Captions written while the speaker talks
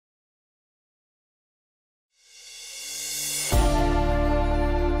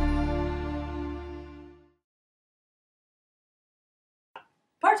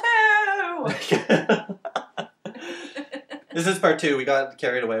2! This is part 2. We got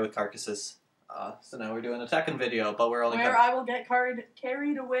carried away with carcasses. So now we're doing a Tekken video, but we're only... Where I will get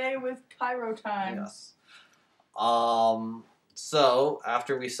carried away with Cairo Time. Yes. So,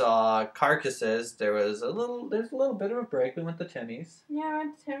 after we saw Carcasses, there's a little bit of a break. We went to Timmy's. Yeah, I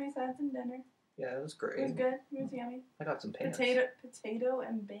went to Timmy's, had some dinner. Yeah, it was great. It was good. It was yummy. I got some pants. Potato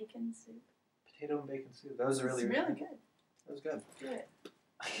and bacon soup. Potato and bacon soup. That was really good. That was good. Do it.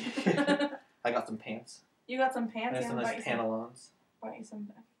 I got some pants. You got some pants? I got some nice pantaloons. Bought you some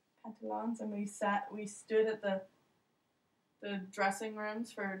pantaloons, and we stood at the dressing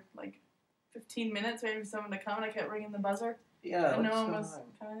rooms for like 15 minutes waiting for someone to come, and I kept ringing the buzzer. Yeah, and no one was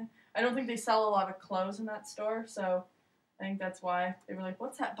coming. I don't think they sell a lot of clothes in that store, so I think that's why they were like,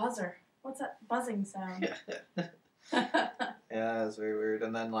 "What's that buzzer? What's that buzzing sound?" Yeah, it's very weird.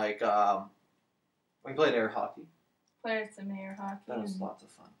 And then like we played air hockey. Played some air hockey. That was lots of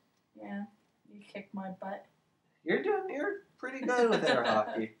fun. Yeah, you kicked my butt. You're pretty good with air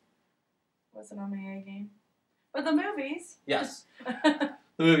hockey. Wasn't on my A game. But the movies. Yes. The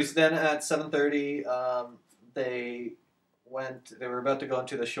movies. Then at 7:30, they were about to go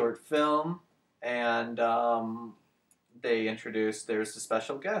into the short film, and they introduced, there's a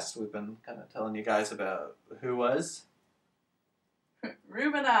special guest we've been kind of telling you guys about. Who was?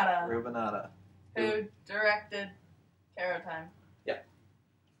 Ruba Nadda. Ruba Nadda. Who directed Cairo Time. Yeah.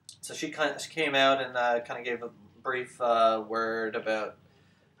 So she came out and kind of gave a brief word about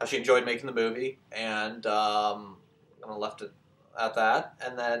how she enjoyed making the movie, and kind of left it at that,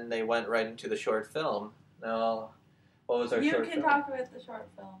 and then they went right into the short film. Now, what was our short film? You can talk about the short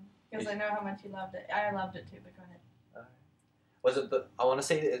film, because I know how much you loved it. I loved it too, but go ahead. Was it I want to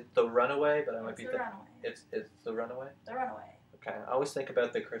say it's The Runaway, but I might be... The Runaway. It's The Runaway? The Runaway. Okay. I always think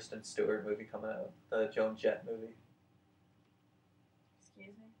about the Kristen Stewart movie coming out, the Joan Jett movie.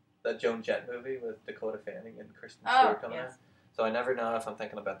 Excuse me? The Joan Jett movie with Dakota Fanning and Kristen Stewart coming out. So I never know if I'm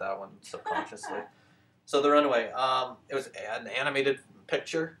thinking about that one subconsciously. So The Runaway, it was an animated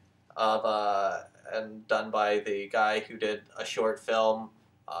picture of and done by the guy who did a short film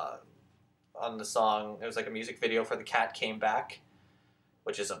on the song. It was like a music video for The Cat Came Back,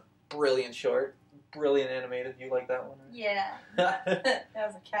 which is a brilliant short, brilliant animated. You like that one? Right? Yeah. That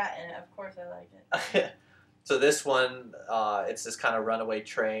was a cat in it. Of course I like it. So this one, it's this kind of runaway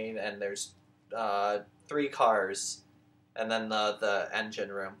train, and there's 3 cars, and then the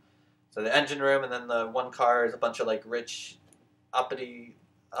engine room. So the engine room, and then the one car is a bunch of like rich, uppity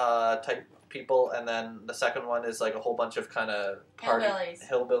type people, and then the second one is like a whole bunch of kind of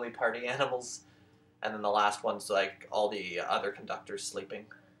hillbilly party animals, and then the last one's like all the other conductors sleeping.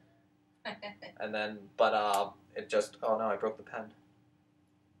 And then, but it just, oh no, I broke the pen.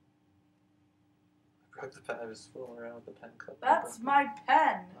 I was fooling around with the pen clip. That's my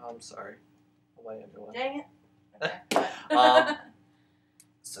pen. Oh, I'm sorry. I'll let everyone. Dang it. Okay.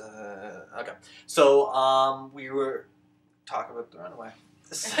 Okay. So, we were talking about The Runaway.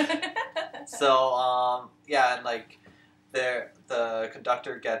 So, yeah, and like, the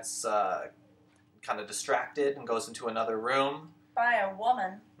conductor gets kind of distracted and goes into another room. By a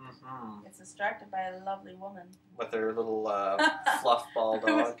woman. Mm-hmm. It's distracted by a lovely woman. With her little fluff ball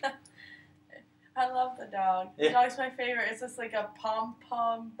dog. I love the dog. The dog's my favorite. It's just like a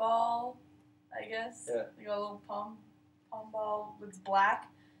pom-pom ball, I guess. Yeah. Like a little pom ball. It's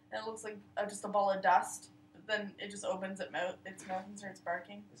black, and it looks like just a ball of dust. But then it just opens its mouth and starts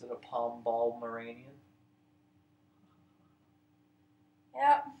barking. Is it a palm ball Moranian?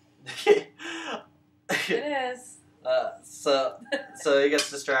 Yep. It is. So he gets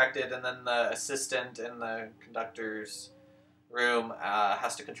distracted, and then the assistant in the conductor's room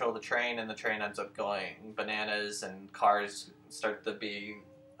has to control the train, and the train ends up going bananas, and cars start to be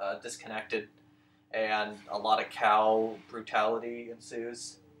disconnected, and a lot of cow brutality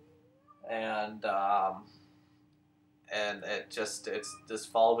ensues, and it's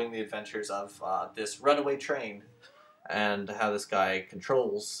just following the adventures of this runaway train, and how this guy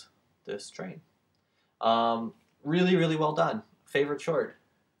controls this train. Really, really well done. Favorite short?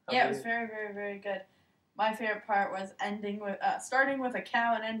 Yeah, it was very, very, very good. My favorite part was starting with a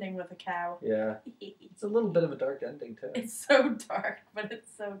cow and ending with a cow. Yeah. It's a little bit of a dark ending, too. It's so dark, but it's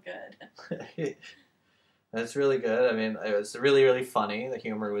so good. It's really good. I mean, it was really, really funny. The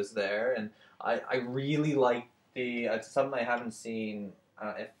humor was there. And I really liked it's something I haven't seen.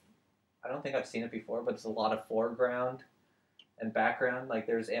 I don't think I've seen it before, but it's a lot of foreground and background. Like,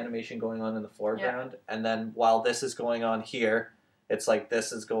 there's animation going on in the foreground. Yeah. And then while this is going on here, it's like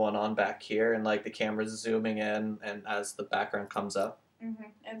this is going on back here, and like the camera's zooming in, and as the background comes up. Mm-hmm.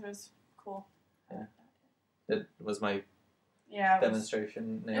 It was cool. Yeah. It was my Yeah.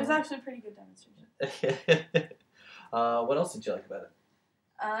 demonstration. It was actually a pretty good demonstration. What else did you like about it?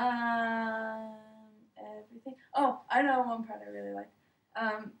 Everything. Oh, I know one part I really like.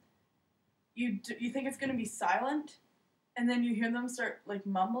 You think it's gonna be silent, and then you hear them start like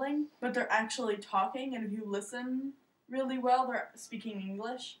mumbling, but they're actually talking, and if you listen really well, they're speaking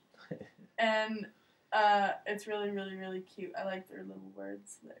English, and it's really, really, really cute. I like their little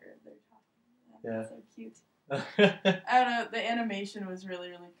words that they're talking. Yeah. So cute. I don't know. The animation was really,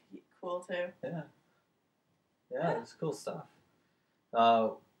 really cool too. Yeah, it's cool stuff.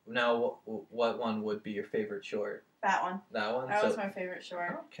 Now, what one would be your favorite short? That one. That one? That was my favorite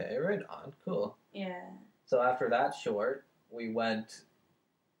short. Okay, right on. Cool. Yeah. So after that short, we went...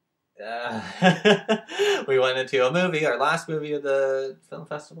 we went into a movie, our last movie of the film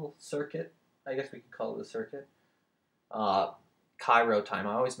festival circuit. I guess we could call it a circuit. Cairo Time.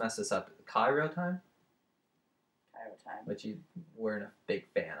 I always mess this up. Cairo Time? Cairo Time. Which you weren't a big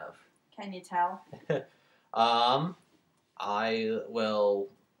fan of. Can you tell? I will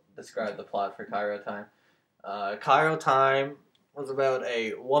describe the plot for Cairo Time. Cairo Time was about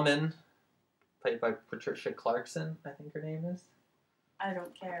a woman played by Patricia Clarkson, I think her name is. I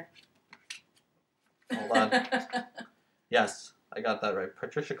don't care. Hold on. Yes, I got that right.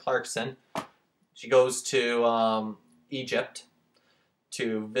 Patricia Clarkson. She goes to Egypt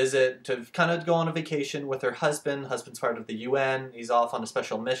to visit, to kind of go on a vacation with her husband. Husband's part of the UN. He's off on a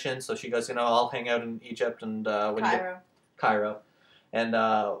special mission, so she goes, I'll hang out in Egypt and Cairo. And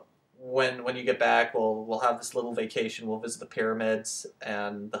when you get back, we'll have this little vacation. We'll visit the pyramids.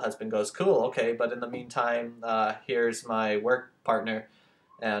 And the husband goes, cool, okay, but in the meantime, here's my work partner,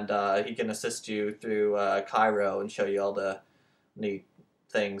 and he can assist you through Cairo and show you all the neat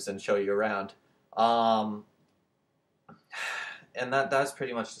things and show you around. And that's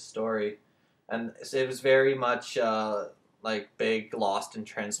pretty much the story. And it was very much like big Lost in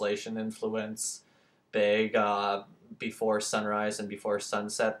Translation influence, big Before Sunrise and Before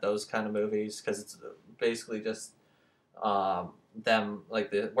Sunset, those kind of movies, because it's basically just them,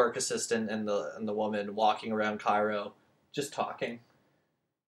 like the work assistant and the woman walking around Cairo, just talking